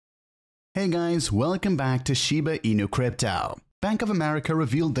Hey guys, welcome back to Shiba Inu Crypto. Bank of America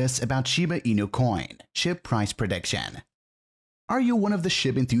revealed this about Shiba Inu Coin, SHIB price prediction. Are you one of the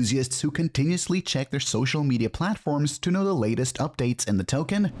SHIB enthusiasts who continuously check their social media platforms to know the latest updates in the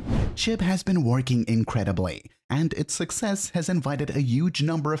token? SHIB has been working incredibly, and its success has invited a huge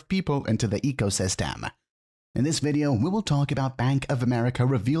number of people into the ecosystem. In this video, we will talk about Bank of America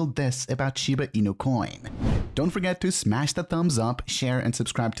revealed this about Shiba Inu Coin. Don't forget to smash the thumbs up, share, and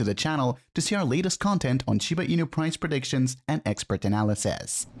subscribe to the channel to see our latest content on Shiba Inu price predictions and expert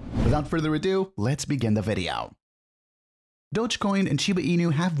analysis. Without further ado, let's begin the video. Dogecoin and Shiba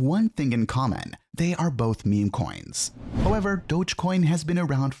Inu have one thing in common. They are both meme coins. However, Dogecoin has been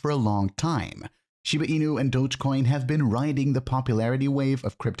around for a long time. Shiba Inu and Dogecoin have been riding the popularity wave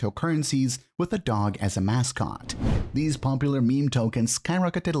of cryptocurrencies with a dog as a mascot. These popular meme tokens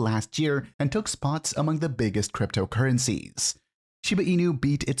skyrocketed last year and took spots among the biggest cryptocurrencies. Shiba Inu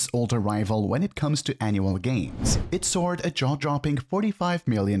beat its older rival when it comes to annual gains. It soared a jaw-dropping 45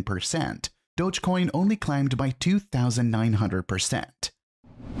 million%. Dogecoin only climbed by 2,900%.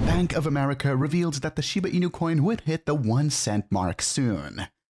 Bank of America revealed that the Shiba Inu coin would hit the 1-cent mark soon.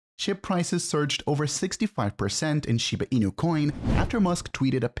 SHIB prices surged over 65% in Shiba Inu Coin after Musk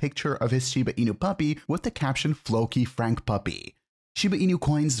tweeted a picture of his Shiba Inu puppy with the caption Floki Frunkpuppy. Shiba Inu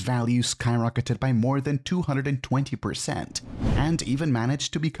Coin's value skyrocketed by more than 220% and even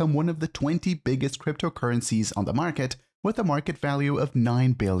managed to become one of the 20 biggest cryptocurrencies on the market with a market value of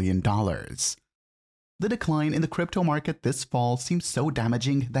 $9 billion. The decline in the crypto market this fall seems so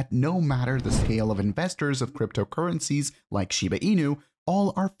damaging that no matter the scale of investors of cryptocurrencies like Shiba Inu,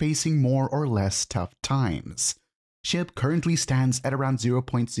 all are facing more or less tough times. SHIB currently stands at around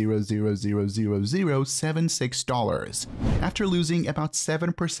 $0.000076 after losing about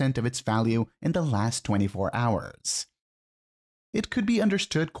 7% of its value in the last 24 hours. It could be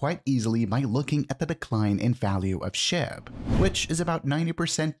understood quite easily by looking at the decline in value of SHIB, which is about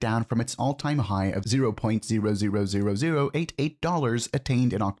 90% down from its all-time high of $0.000088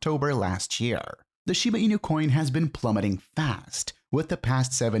 attained in October last year. The Shiba Inu coin has been plummeting fast, with the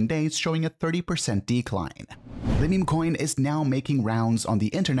past 7 days showing a 30% decline. The meme coin is now making rounds on the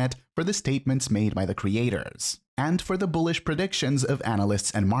internet for the statements made by the creators, and for the bullish predictions of analysts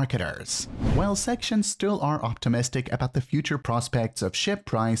and marketers. While sections still are optimistic about the future prospects of SHIB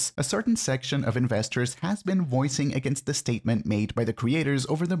price, a certain section of investors has been voicing against the statement made by the creators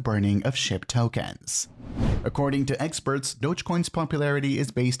over the burning of SHIB tokens. According to experts, Dogecoin's popularity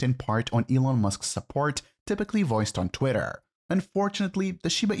is based in part on Elon Musk's support, typically voiced on Twitter. Unfortunately, the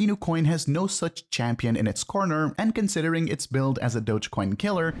Shiba Inu coin has no such champion in its corner, and considering its build as a Dogecoin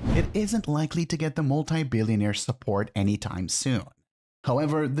killer, it isn't likely to get the multi-billionaire support anytime soon.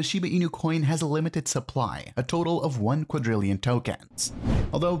 However, the Shiba Inu coin has a limited supply, a total of 1 quadrillion tokens.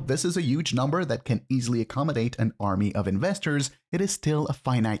 Although this is a huge number that can easily accommodate an army of investors, it is still a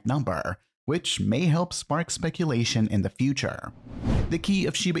finite number, which may help spark speculation in the future. The key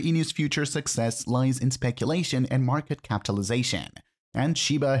of Shiba Inu's future success lies in speculation and market capitalization, and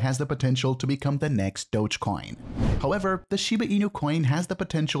Shiba has the potential to become the next Dogecoin. However, the Shiba Inu coin has the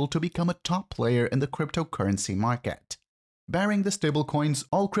potential to become a top player in the cryptocurrency market. Barring the stablecoins,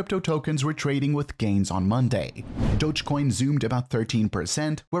 all crypto tokens were trading with gains on Monday. Dogecoin zoomed about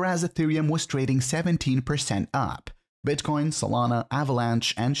 13%, whereas Ethereum was trading 17% up. Bitcoin, Solana,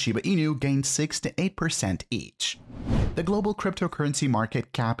 Avalanche, and Shiba Inu gained 6 to 8% each. The global cryptocurrency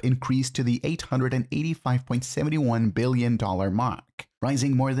market cap increased to the $885.71 billion mark,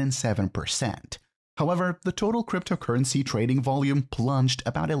 rising more than 7%. However, the total cryptocurrency trading volume plunged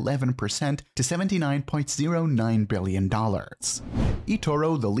about 11% to $79.09 billion.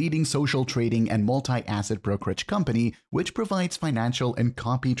 eToro, the leading social trading and multi-asset brokerage company, which provides financial and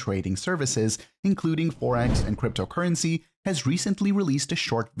copy trading services, including Forex and cryptocurrency, has recently released a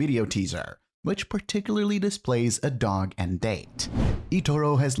short video teaser, which particularly displays a dog and date.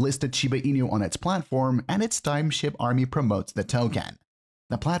 eToro has listed Shiba Inu on its platform, and its time SHIB army promotes the token.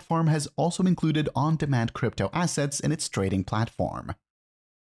 The platform has also included on-demand crypto assets in its trading platform.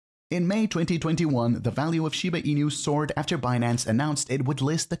 In May 2021, the value of Shiba Inu soared after Binance announced it would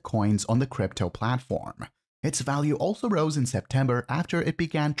list the coins on the crypto platform. Its value also rose in September after it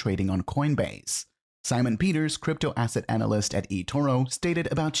began trading on Coinbase. Simon Peters, crypto asset analyst at eToro, stated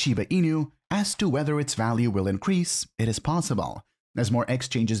about Shiba Inu, "As to whether its value will increase, it is possible. As more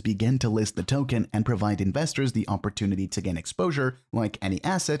exchanges begin to list the token and provide investors the opportunity to gain exposure, like any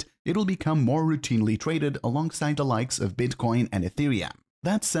asset, it will become more routinely traded alongside the likes of Bitcoin and Ethereum.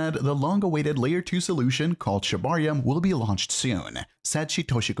 That said, the long-awaited Layer 2 solution called Shibarium will be launched soon, said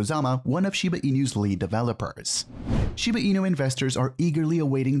Satoshi Kusama, one of Shiba Inu's lead developers. Shiba Inu investors are eagerly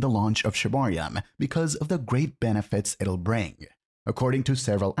awaiting the launch of Shibarium because of the great benefits it'll bring. According to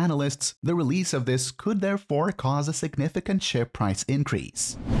several analysts, the release of this could therefore cause a significant share price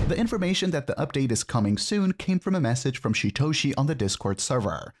increase. The information that the update is coming soon came from a message from Satoshi on the Discord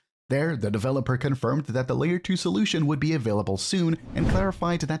server. There, the developer confirmed that the Layer 2 solution would be available soon and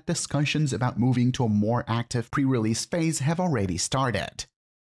clarified that discussions about moving to a more active pre-release phase have already started.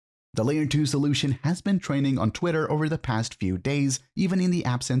 The Layer 2 solution has been trending on Twitter over the past few days, even in the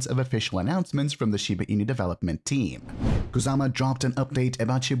absence of official announcements from the Shiba Inu development team. Kusama dropped an update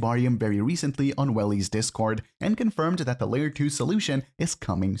about Shibarium very recently on Welly's Discord and confirmed that the Layer 2 solution is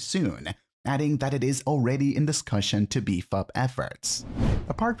coming soon, adding that it is already in discussion to beef up efforts.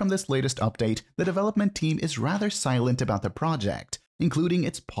 Apart from this latest update, the development team is rather silent about the project, including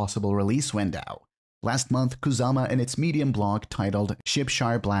its possible release window. Last month, Kusama in its Medium blog titled Ship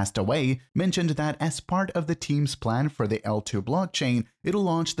Blast Away mentioned that as part of the team's plan for the L2 blockchain, it'll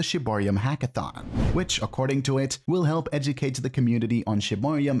launch the Shibarium Hackathon, which, according to it, will help educate the community on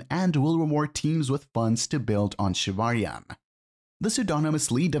Shibarium and will reward teams with funds to build on Shibarium. The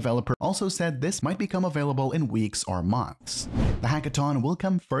pseudonymous lead developer also said this might become available in weeks or months. The hackathon will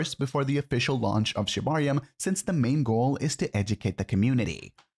come first before the official launch of Shibarium, since the main goal is to educate the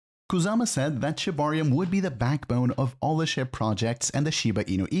community. Kusama said that Shibarium would be the backbone of all the SHIB projects and the Shiba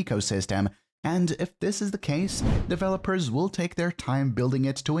Inu ecosystem, and if this is the case, developers will take their time building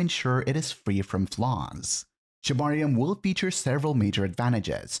it to ensure it is free from flaws. Shibarium will feature several major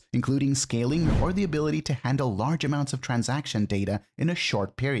advantages, including scaling or the ability to handle large amounts of transaction data in a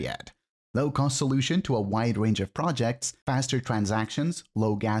short period, low-cost solution to a wide range of projects, faster transactions,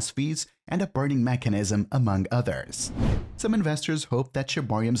 low gas fees, and a burning mechanism, among others. Some investors hope that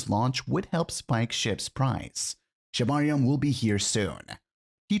Shibarium's launch would help spike SHIB's price. Shibarium will be here soon.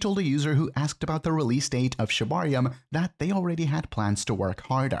 He told a user who asked about the release date of Shibarium that they already had plans to work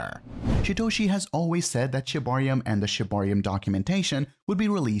harder. Satoshi has always said that Shibarium and the Shibarium documentation would be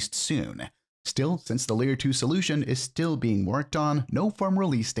released soon. Still, since the Layer 2 solution is still being worked on, no firm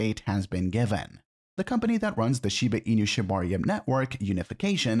release date has been given. The company that runs the Shiba Inu Shibarium network,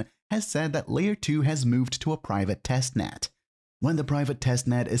 Unification, has said that Layer 2 has moved to a private testnet. When the private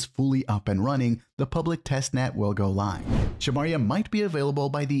testnet is fully up and running, the public testnet will go live. Shibarium might be available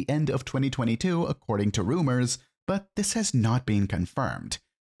by the end of 2022 according to rumors, but this has not been confirmed.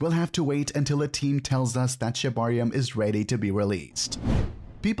 We'll have to wait until a team tells us that Shibarium is ready to be released.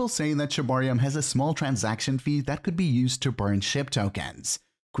 People say that Shibarium has a small transaction fee that could be used to burn SHIB tokens.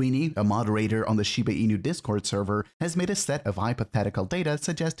 Queenie, a moderator on the Shiba Inu Discord server, has made a set of hypothetical data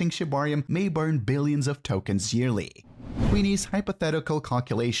suggesting Shibarium may burn billions of tokens yearly. Queenie's hypothetical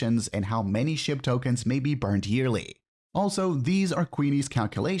calculations and how many SHIB tokens may be burned yearly. Also, these are Queenie's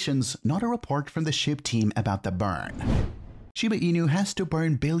calculations, not a report from the SHIB team about the burn. Shiba Inu has to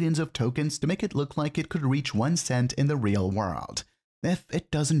burn billions of tokens to make it look like it could reach 1 cent in the real world. If it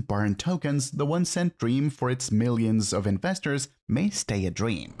doesn't burn tokens, the 1 cent dream for its millions of investors may stay a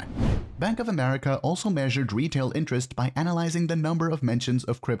dream. Bank of America also measured retail interest by analyzing the number of mentions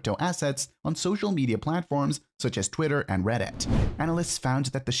of crypto assets on social media platforms such as Twitter and Reddit. Analysts found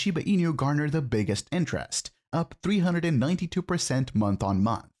that the Shiba Inu garnered the biggest interest, up 392%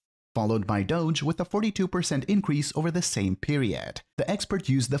 month-on-month, followed by Doge with a 42% increase over the same period. The expert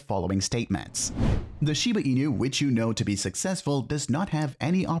used the following statements. The Shiba Inu, which you know to be successful, does not have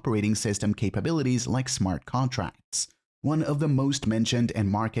any operating system capabilities like smart contracts, one of the most mentioned and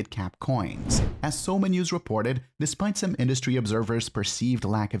market cap coins. As Soma News reported, despite some industry observers' perceived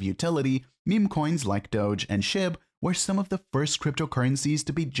lack of utility, meme coins like Doge and Shib were some of the first cryptocurrencies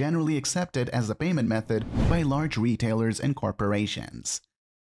to be generally accepted as a payment method by large retailers and corporations.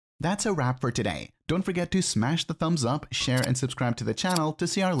 That's a wrap for today. Don't forget to smash the thumbs up, share, and subscribe to the channel to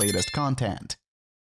see our latest content.